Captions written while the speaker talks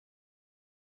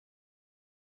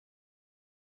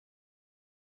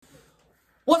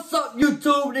What's up,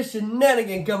 YouTube? This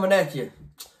Shenanigan coming at you.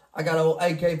 I got old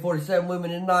AK-47 with me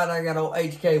tonight. I got old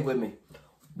HK with me.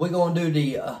 We're going to do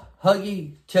the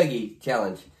Huggie Chuggie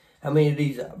challenge. How many of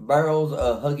these barrels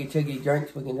of Huggie Chuggie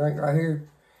drinks we can drink right here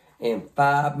in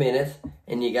 5 minutes.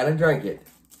 And you got to drink it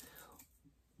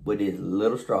with this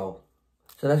little straw.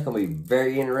 So that's going to be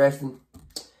very interesting.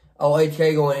 Oh,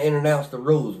 HK going to announce the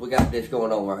rules. We got this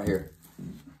going on right here.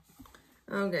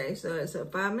 Okay, so it's a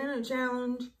 5-minute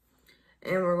challenge.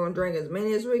 And we're going to drink as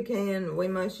many as we can. We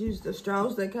must use the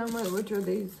straws they come with, which are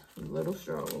these little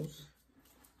straws.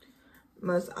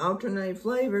 Must alternate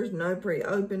flavors, no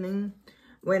pre-opening.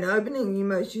 When opening, you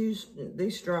must use the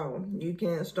straw. You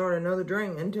can't start another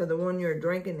drink until the one you're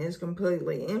drinking is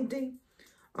completely empty.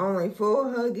 Only full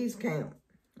Huggies count.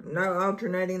 No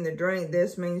alternating the drink.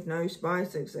 This means no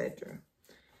spice, etc.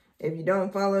 If you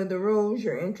don't follow the rules,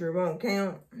 your entry won't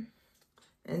count.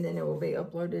 And then it will be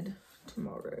uploaded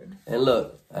tomorrow. And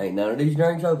look, ain't none of these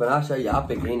drinks open. I'll show you. I'll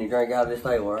pick any drink out of this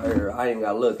table right here. I ain't even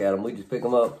got to look at them. We just pick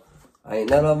them up. Ain't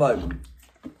none of them open.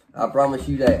 I promise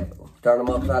you that. Turn them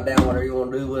upside down, whatever you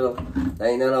want to do with them.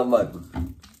 They ain't none of them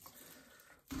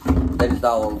open. They just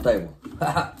all on the table.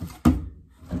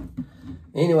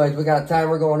 Anyways, we got a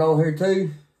timer going on here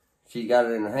too. She got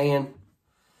it in her hand.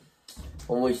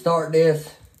 When we start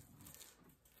this,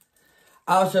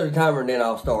 I'll show the timer and then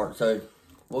I'll start. So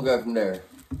we'll go from there.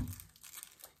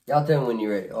 Y'all tell me when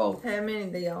you're ready. Oh. How many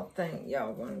do y'all think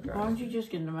y'all want to drink? Why don't you just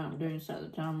get them out and do and set the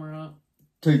timer up?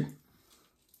 2.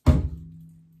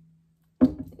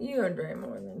 You gonna drink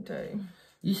more than 2.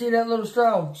 You see that little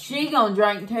straw? She gonna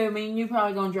drink 2. I mean, you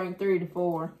probably gonna drink 3 to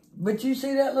 4. But you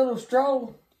see that little straw?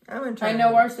 I'm gonna try. Ain't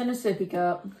no worse than a sippy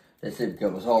cup. That sippy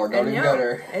cup was hard. Don't even go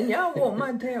there. And y'all want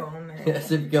my tail on that. That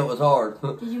sippy cup was hard.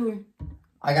 You were.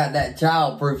 I got that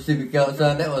child-proof sippy cup,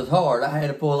 son. That was hard. I had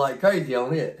to pull like crazy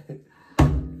on it.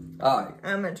 All right.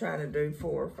 I'm gonna try to do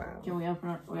 4 or 5. Can we open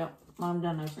it? Well, Mom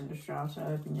done open the straw, so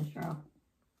open your straw.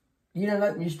 You done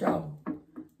open your straw?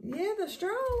 Yeah, the straw.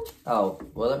 Oh,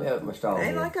 well, let me open my straw.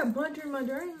 Ain't like I'm punching my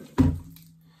drink.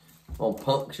 Gonna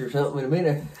puncture something in a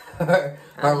minute. Her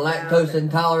lactose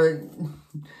intolerant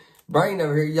brain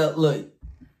over here. Look,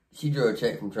 she drew a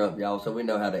check from Trump, y'all, so we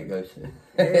know how that goes.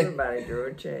 Everybody drew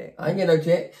a check. I ain't get no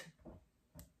checks.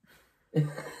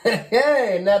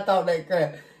 Hey, and I thought that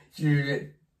crap. She drew a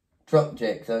Trump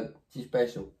check, son. She's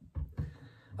special.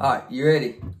 All right, you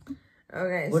ready?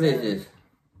 Okay. What is this?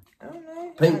 I don't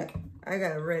know. Pink. I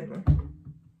got a red one.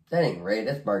 That ain't red.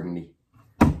 That's burgundy.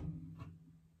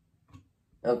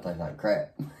 That tastes like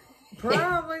crap.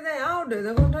 Probably they all do.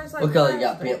 They're gonna taste like. What color you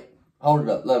got, pimp? Hold it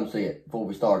up. Let them see it before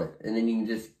we start it, and then you can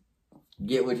just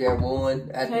get whichever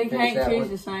one after So you you finish can't that choose one.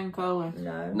 the same color.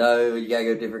 No. No, you gotta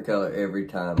go different color every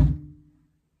time.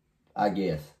 I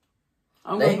guess.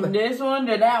 I'm going from this one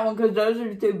to that one because those are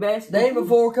the 2 best. Name the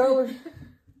 4 colors.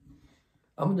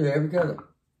 I'm gonna do every color.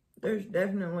 There's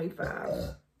definitely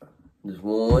 5. There's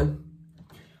 1,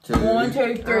 2, 1,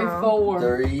 2, 3, 4.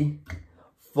 3,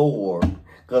 4.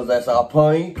 Cause that's a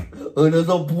pink and it's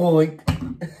a pink.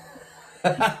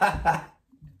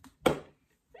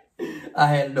 I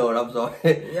had to do it. I'm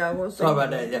sorry. Yeah, we'll see. Sorry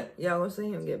about that. Yeah. Yeah, we'll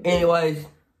see him get big. Anyways,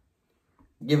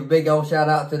 give a big old shout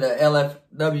out to the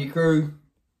LFW crew.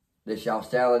 This y'all's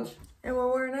challenge. And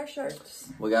we're wearing our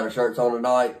shirts. We got our shirts on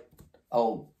tonight.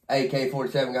 Oh,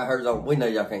 AK-47 got hers on. We know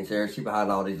y'all can't see her. She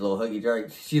behind all these little Huggie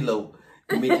drinks. She a little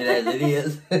midget as it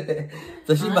is.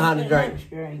 So she behind the drinks.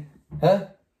 Huh?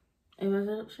 It was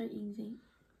a shirt you can see.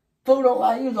 Fool don't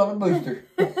like you on a booster.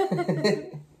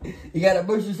 You got a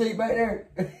booster seat back there?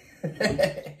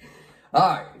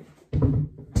 Alright.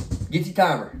 Get your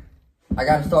timer. I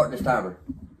gotta start this timer.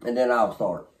 And then I'll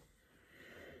start.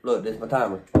 Look, this is my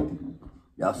timer.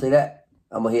 Y'all see that?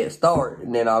 I'm gonna hit start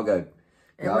and then I'll go.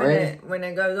 Y'all ready? When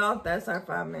it goes off, that's our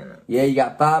 5 minutes. Yeah, you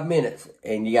got 5 minutes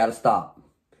and you gotta stop.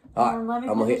 Alright, Let me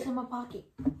I'm put gonna this hit in my pocket.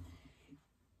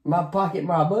 my pocket,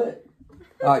 my butt.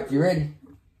 Alright, you ready?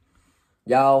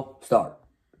 Y'all start.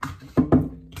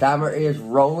 Timer is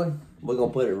rolling. We're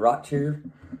gonna put it right here.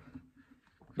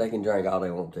 They can drink all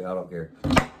they want to. I don't care.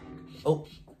 Oh,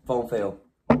 phone fell.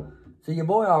 See, your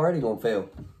boy already gonna fail.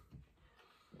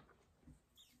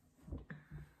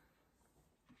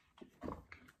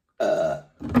 Ugh.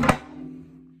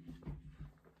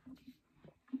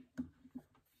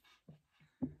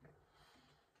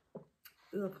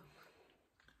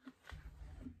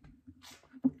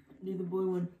 Do the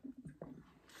blue one.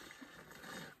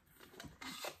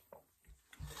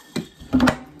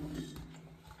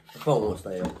 The phone won't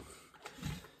stay on.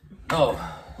 Oh.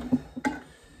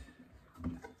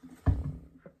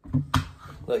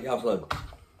 Look, y'all slow.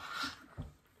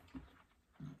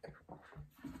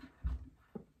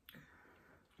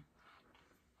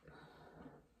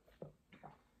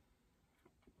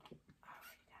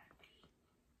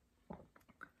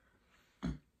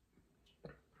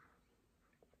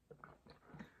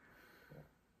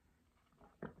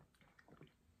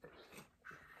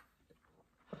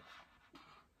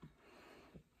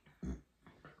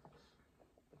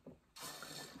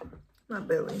 My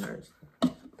belly hurts.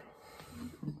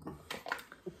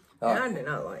 I do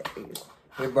not like these.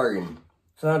 They're burgundy.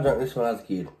 So I drank this when I was a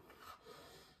kid.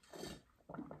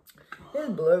 This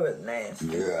blue is nasty.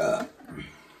 Yeah.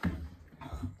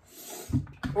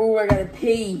 Oh, I gotta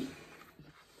pee.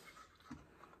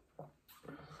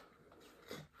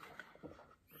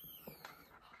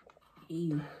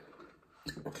 Ew.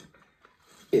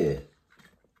 Yeah.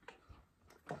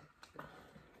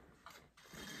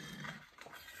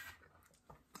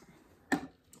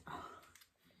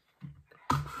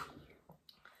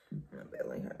 My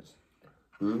belly hurts.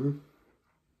 Mm-hmm.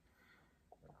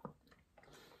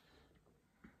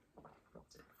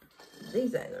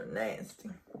 These things are nasty.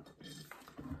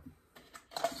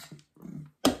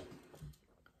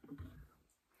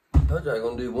 I told you I was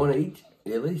going to do one each,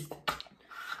 at least.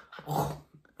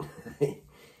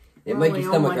 It make your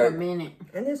stomach like hurt. A minute.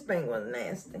 And this thing was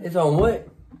nasty. It's on what?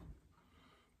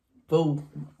 Fool,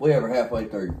 we ever halfway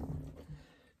through.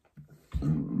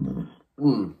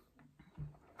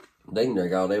 They can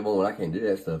drink all they want. I can't do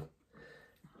that stuff.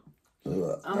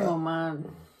 I'm on my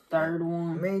third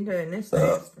one. Me too, and it's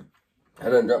nasty. I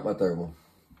done dropped my third one.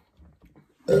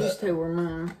 These two were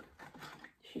mine.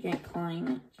 She can't claim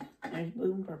it. There's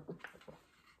blue and purple.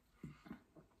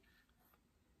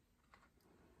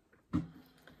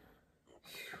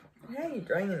 How you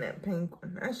drinking that pink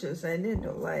one? I should have said it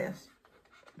till last.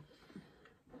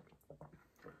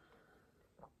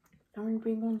 How many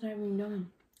pink ones have you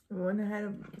done? The one that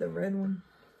had the red one.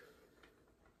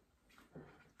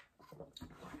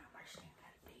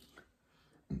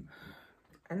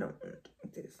 I don't want to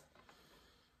drink this.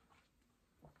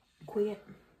 Quit.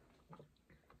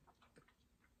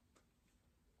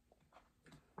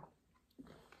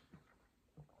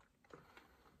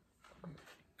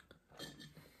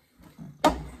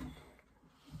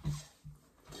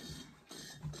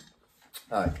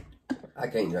 Alright. I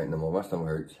can't drink no more. My stomach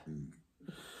hurts.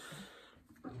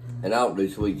 And I don't do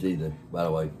sweets either, by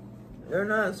the way. They're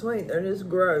not sweet. They're just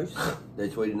gross. They're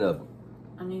sweet enough.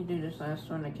 I need to do this last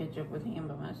one to catch up with him,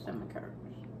 but my stomach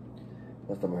hurts.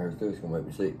 My stomach hurts too. It's going to make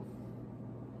me sick.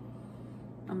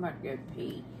 I'm about to go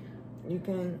pee. You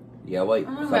can't. Yeah, wait.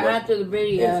 I'm It's about almost, after the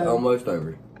video. it's almost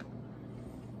over.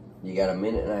 You got a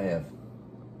minute and a half.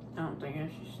 I don't think I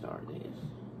should start this.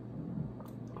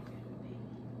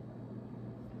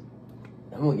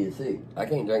 I'm going to get sick. I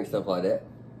can't drink stuff like that.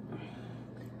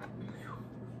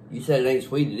 You said it ain't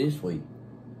sweet. It is sweet.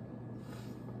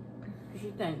 She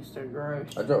thinks they're gross.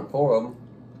 I drank 4 of them.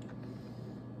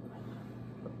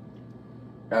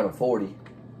 Out of 40.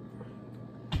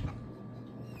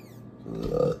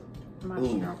 My Ooh.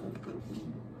 stomach.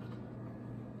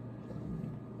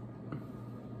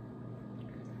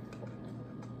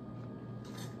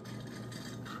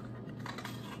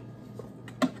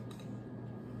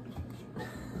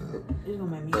 It's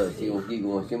gonna make me She sick. gonna keep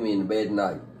going. She'll be in the bed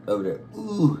tonight. Over there.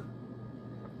 Ooh.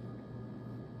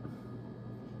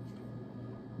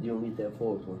 You don't get that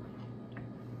 4th one.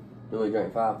 You only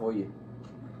drank 5 for you.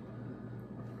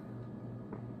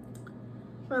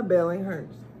 My belly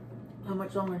hurts. How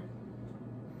much longer?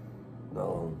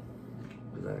 No.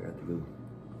 Because I got to go.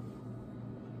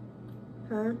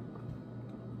 Huh?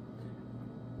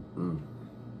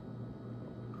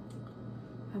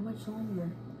 How much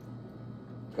longer?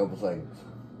 Couple seconds.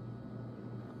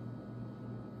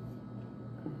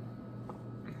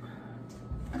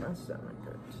 My stomach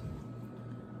hurts.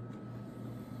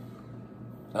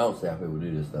 I don't see how people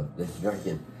do this stuff.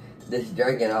 This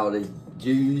drinking all this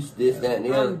juice, this, that, and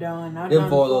the other. I'm done. I've Them done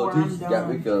 4 little 4. I'm juices got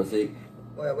me done. feeling sick.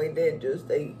 Well, we did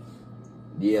just eat.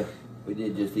 Yeah, we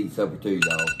did just eat supper too,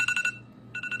 dog.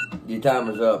 Your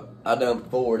timer's up. I done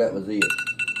 4, that was it.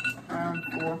 Round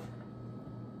 4.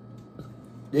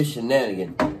 This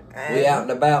shenanigan. We out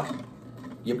and about.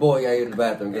 Your boy got to the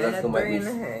bathroom because that's And gonna a make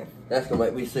 3 me. and a half. That's gonna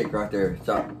make me sick right there.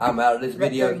 So I'm out of this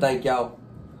video. Right. Thank y'all.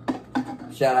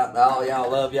 Shout out to all y'all.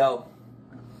 Love y'all.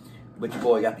 But your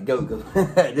boy got to go because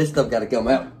this stuff got to come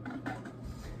out.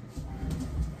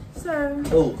 So,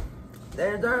 Oh,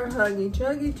 there's our Huggie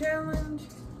Chuggie challenge.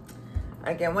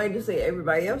 I can't wait to see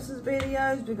everybody else's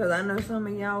videos because I know some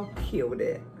of y'all killed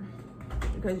it.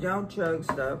 Because y'all chug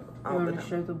stuff I'm all the gonna time.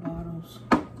 show the bottles.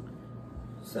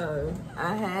 So,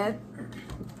 I had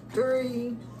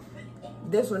 3.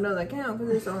 This one doesn't count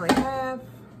because it's only half.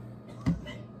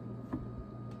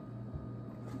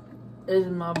 This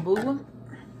is my booger.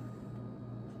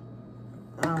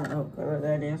 I don't know what color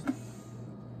that is.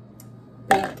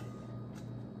 Pink.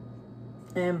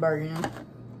 And burgundy.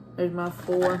 There's my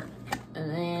 4. And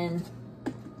then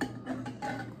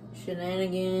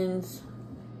shenanigans.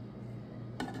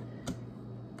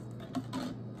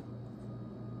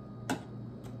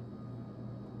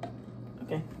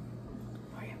 Okay.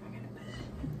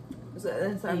 So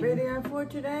that's our video for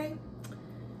today.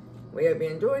 We hope you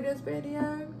enjoyed this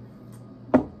video.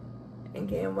 And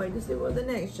can't wait to see what the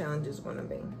next challenge is going to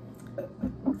be.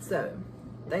 So,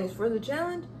 thanks for the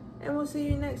challenge. And we'll see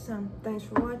you next time. Thanks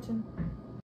for watching.